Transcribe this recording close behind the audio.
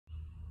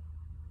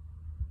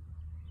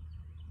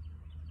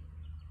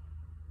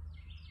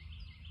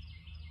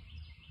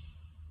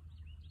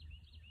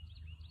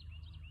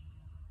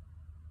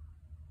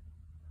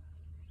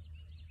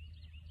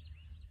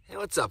Hey,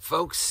 what's up,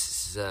 folks?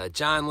 This is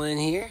John Lynn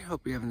here.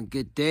 Hope you're having a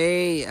good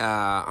day.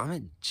 I'm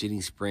at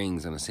Ginnie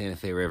Springs on the Santa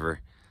Fe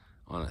River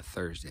on a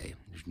Thursday.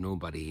 There's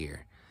nobody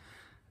here.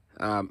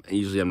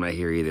 Usually I'm not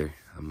here either.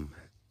 I'm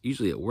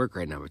usually at work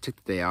right now, but I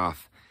took the day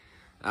off.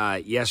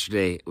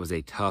 Yesterday was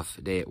a tough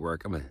day at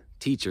work. I'm a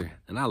teacher,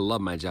 and I love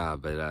my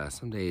job, but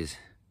some days,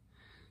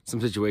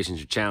 some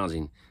situations are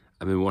challenging.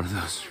 I'm in one of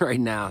those right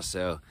now,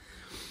 so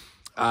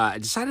I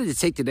decided to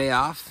take the day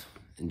off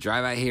and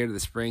drive out here to the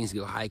springs,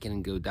 go hiking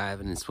and go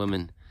diving and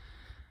swimming,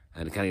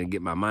 and kind of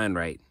get my mind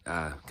right,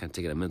 kind of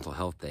taking a mental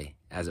health day,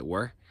 as it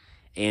were.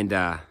 And,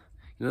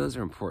 those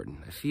are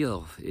important. I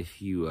feel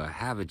if you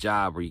have a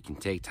job where you can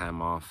take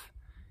time off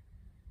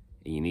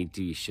and you need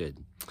to, you should.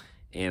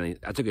 And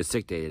I took a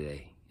sick day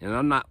today, and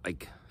I'm not,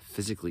 like,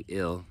 physically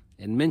ill,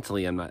 and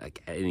mentally I'm not,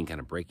 like, at any kind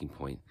of breaking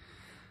point.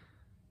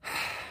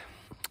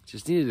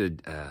 Just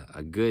needed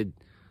a good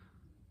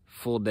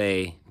full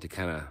day to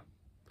kind of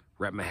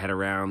wrap my head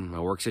around my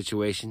work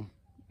situation,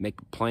 make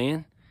a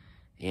plan,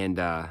 and,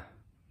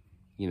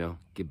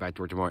 get back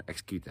to work tomorrow,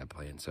 execute that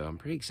plan. So I'm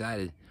pretty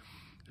excited.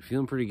 I'm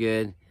feeling pretty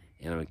good,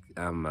 and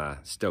I'm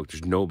stoked.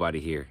 There's nobody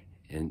here,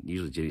 and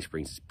usually Ginnie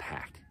Springs is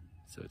packed,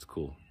 so it's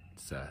cool.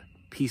 It's a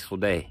peaceful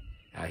day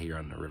out here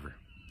on the river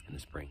in the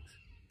springs.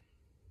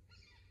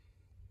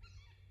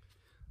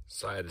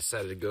 So I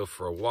decided to go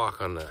for a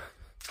walk on the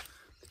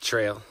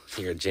trail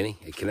here at Ginnie.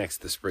 It connects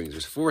to the springs.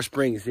 There's 4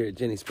 springs here at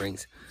Ginnie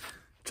Springs.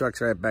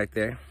 Truck's right back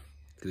there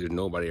because there's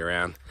nobody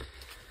around.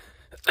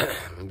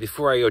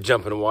 Before I go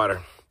jump in the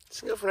water, let's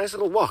go for a nice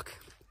little walk.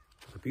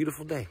 It's a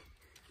beautiful day.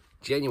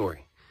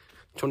 January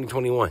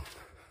 2021.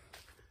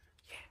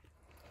 Yeah.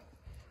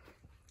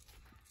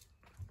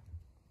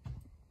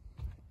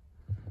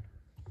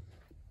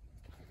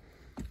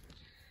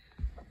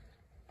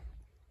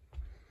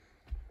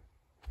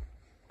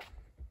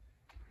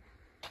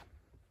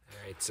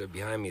 All right, so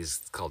behind me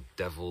is called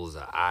Devil's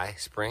Eye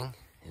Spring,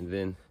 and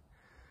then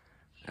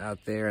out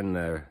there in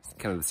the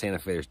kind of the Santa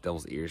Fe, there's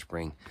Devil's Ear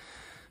Spring.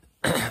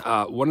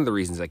 One of the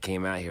reasons I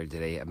came out here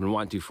today, I've been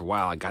wanting to for a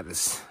while. I got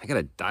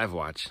a dive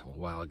watch a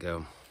while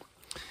ago,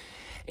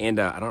 and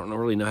I don't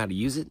really know how to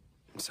use it.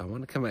 So I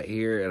want to come out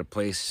here at a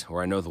place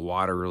where I know the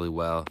water really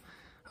well.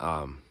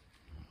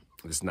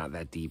 It's not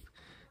that deep,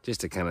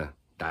 just to kind of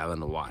dial in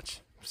the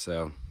watch.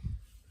 So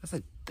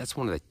that's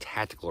one of the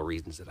tactical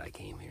reasons that I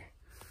came here.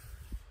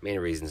 Main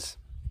reasons,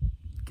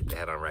 get the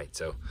head on right.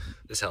 So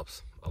this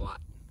helps a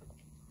lot.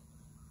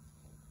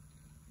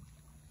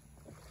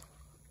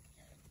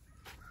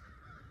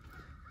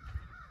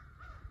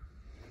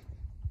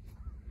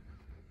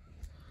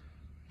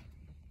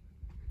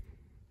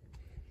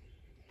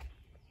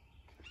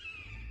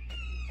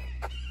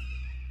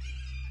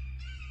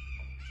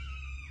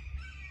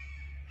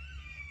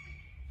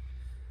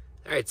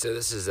 All right, so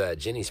this is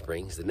Ginnie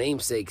Springs, the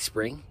namesake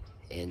spring.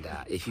 And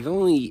if you've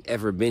only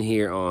ever been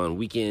here on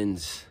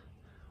weekends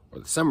or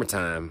the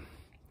summertime,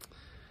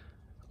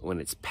 when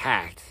it's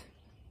packed,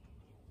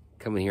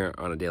 coming here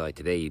on a day like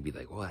today, you'd be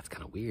like, well, that's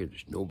kind of weird.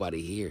 There's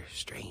nobody here.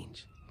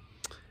 Strange.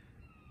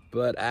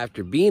 But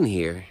after being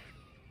here,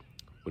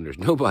 when there's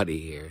nobody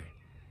here,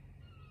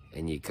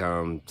 and you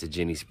come to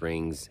Ginnie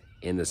Springs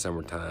in the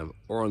summertime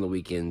or on the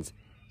weekends,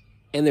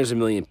 and there's a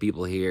million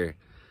people here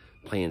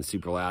playing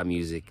super loud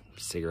music,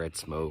 cigarette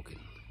smoke, and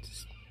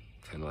just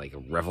kind of like a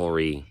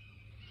revelry,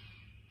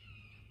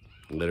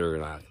 litter,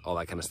 and all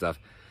that kind of stuff,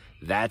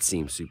 that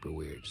seems super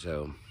weird.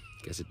 So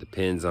I guess it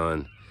depends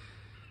on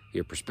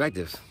your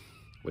perspective.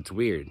 What's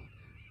weird?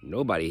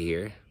 Nobody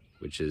here,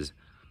 which is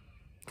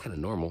kind of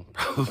normal,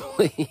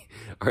 probably,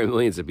 or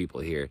millions of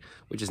people here,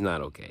 which is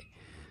not okay.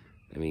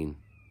 I mean,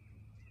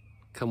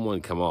 come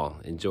one, come all.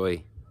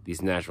 Enjoy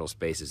these natural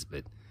spaces,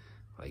 but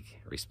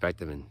like respect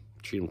them and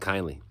treat them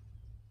kindly.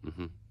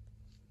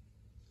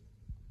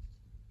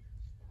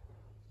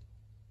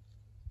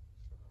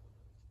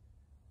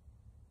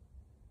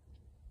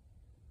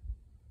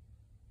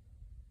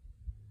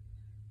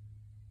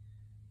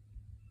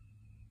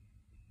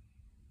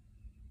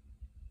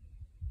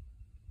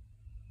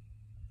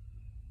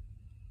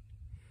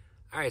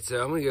 All right,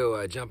 so I'm gonna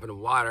go jump in the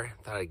water.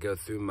 Thought I'd go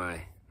through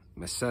my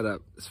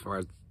setup as far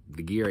as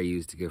the gear I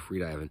use to go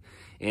freediving.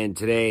 And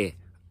today,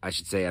 I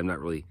should say I'm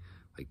not really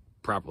like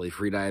properly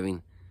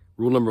freediving.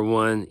 Rule number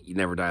 1, you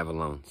never dive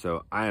alone.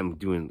 So I am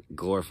doing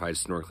glorified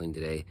snorkeling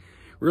today.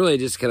 Really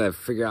just kind of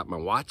figure out my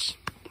watch,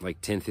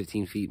 like 10,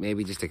 15 feet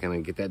maybe, just to kind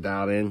of get that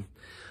dialed in.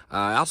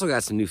 I also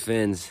got some new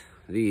fins,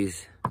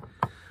 these.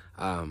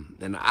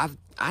 And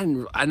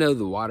I know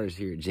the waters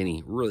here at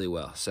Ginnie really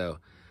well. So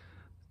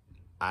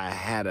I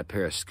had a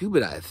pair of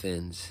scuba dive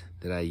fins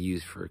that I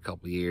used for a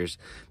couple years.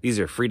 These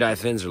are free dive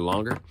fins, they're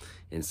longer.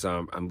 And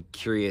so I'm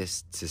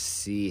curious to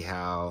see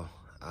how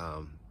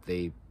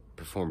they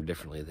perform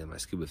differently than my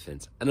scuba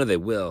fins. I know they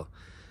will,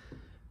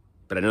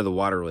 but I know the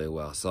water really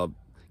well. So,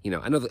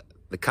 I know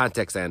the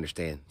context I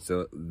understand.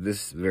 So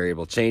this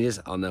variable changes,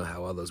 I'll know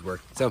how well those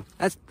work. So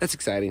that's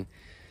exciting.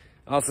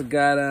 Also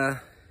got a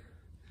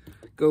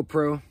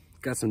GoPro,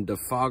 got some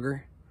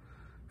defogger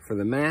for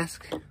the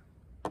mask.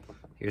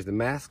 Here's the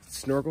mask,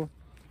 snorkel.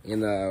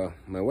 In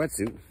my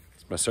wetsuit,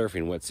 it's my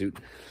surfing wetsuit,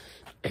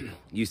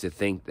 used to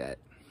think that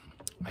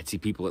I'd see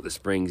people at the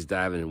springs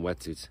diving in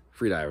wetsuits,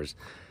 freedivers.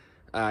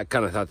 I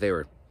kind of thought they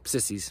were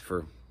sissies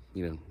for,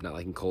 you know, not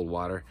liking cold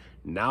water.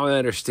 Now I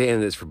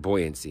understand this for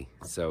buoyancy.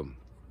 So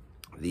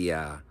the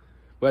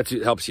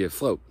wetsuit helps you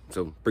float,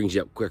 so brings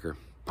you up quicker,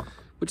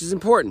 which is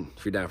important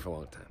if you're down for a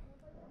long time.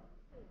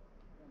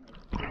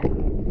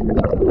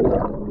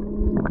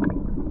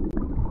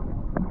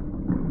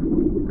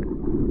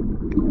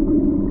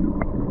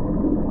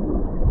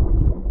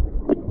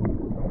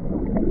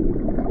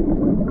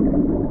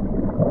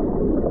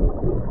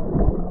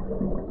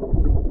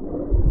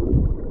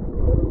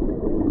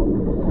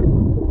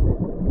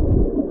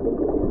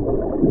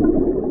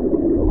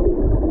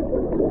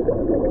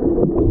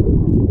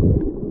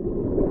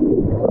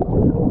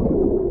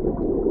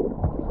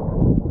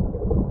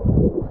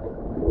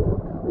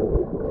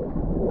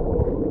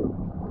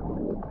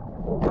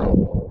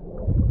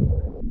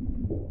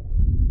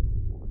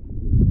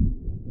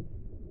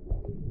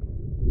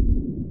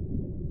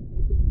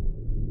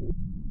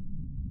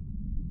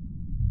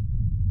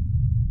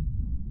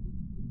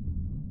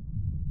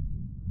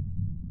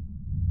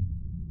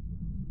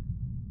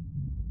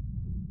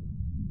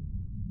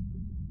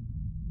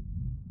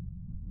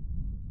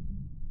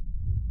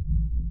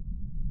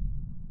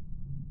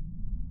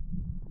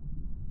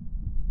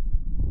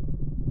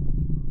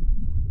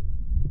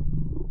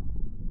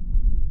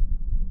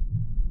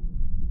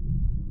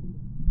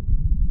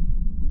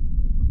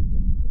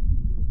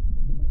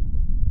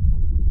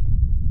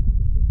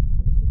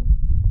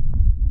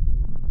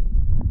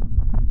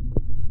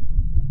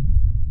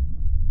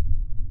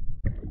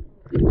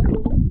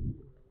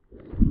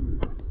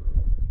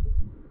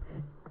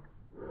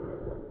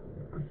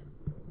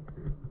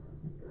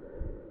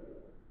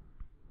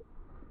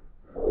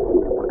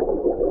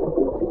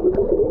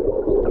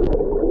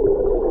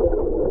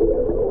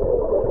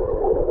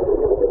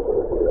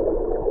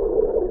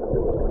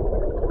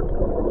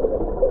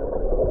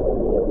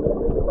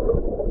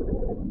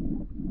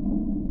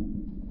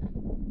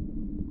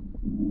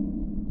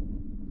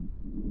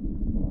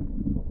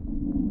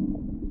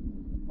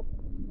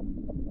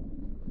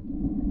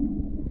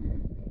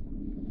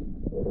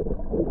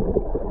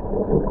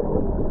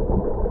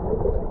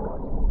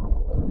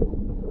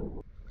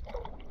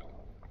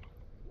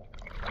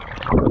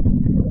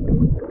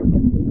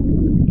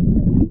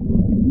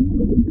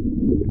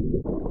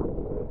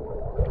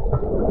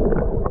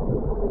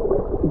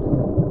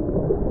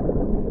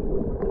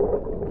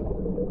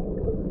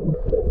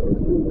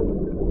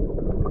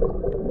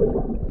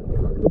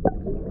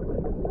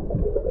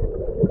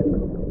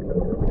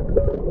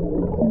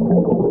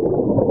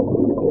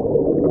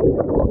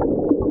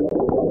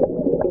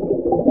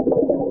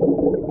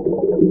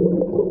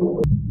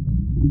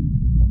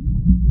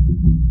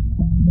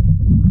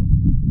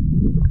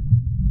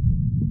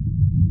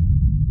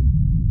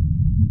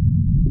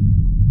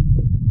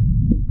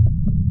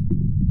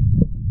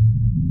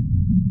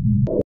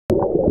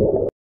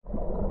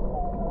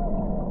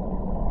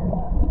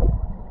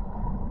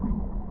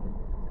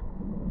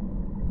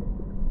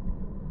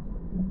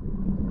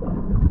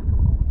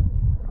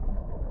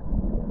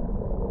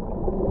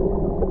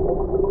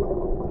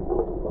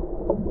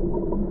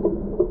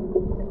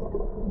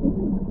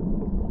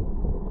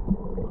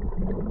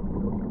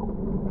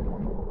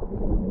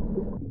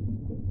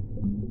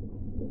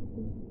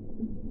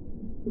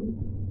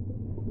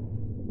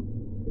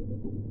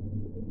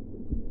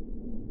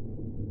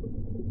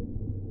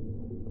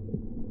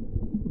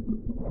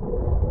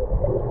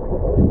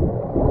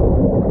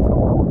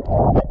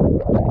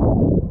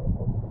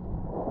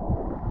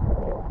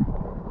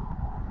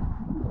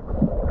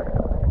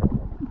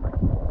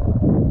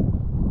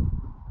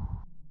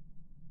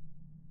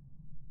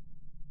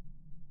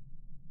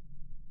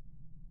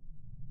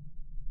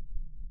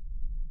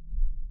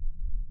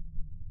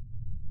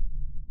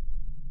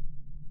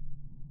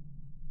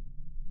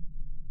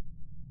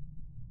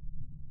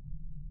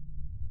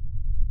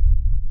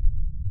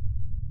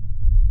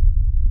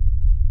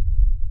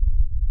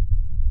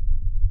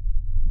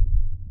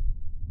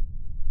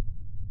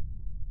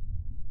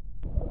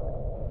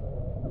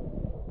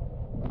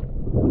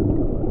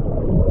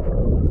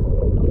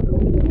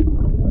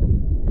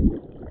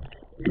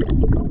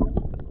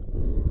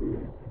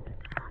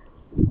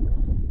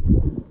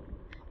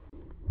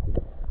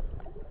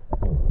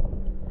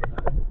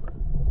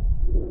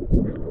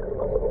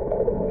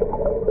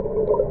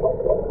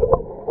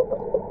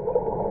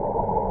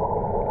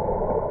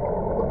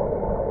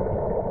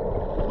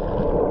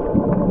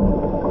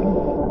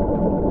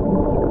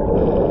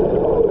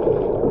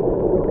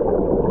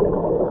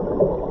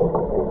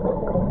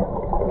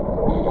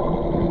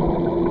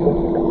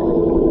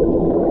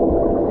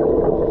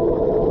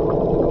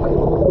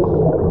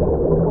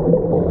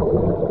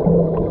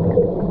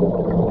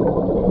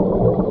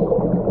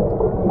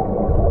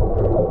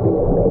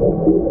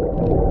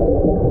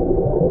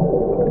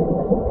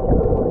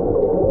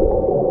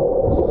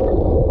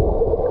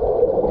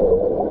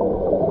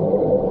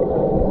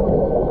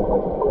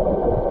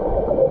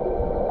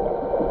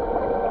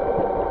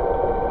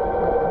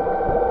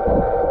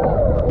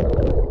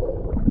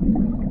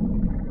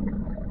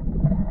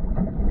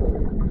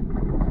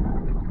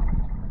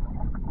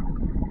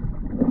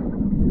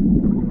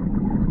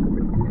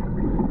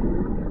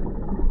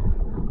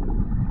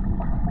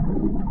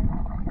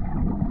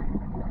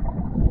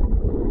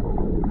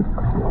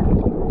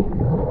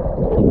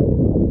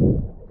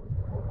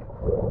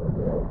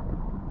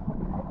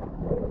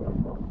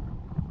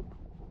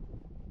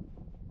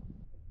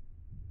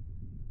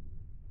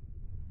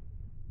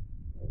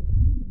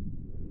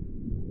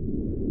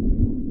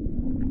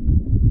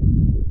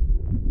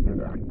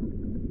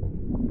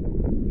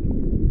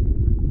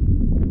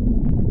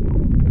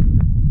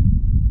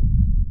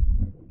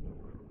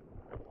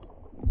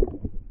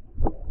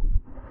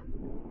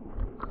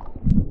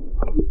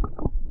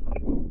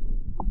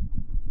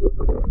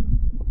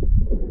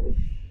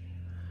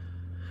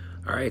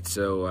 All right,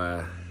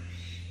 so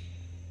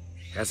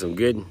had some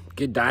good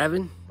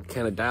diving.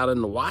 Kind of dialed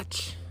in the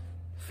watch.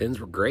 Fins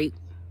were great.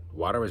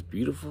 Water was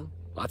beautiful.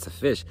 Lots of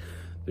fish.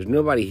 There's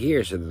nobody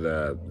here, so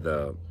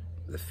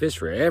the fish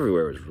were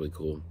everywhere. It was really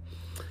cool.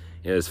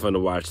 And it was fun to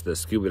watch the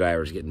scuba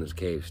divers get in those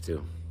caves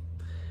too.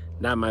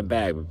 Not my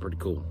bag, but pretty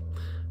cool.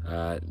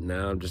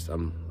 Now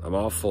I'm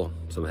all full,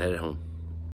 so I'm headed home.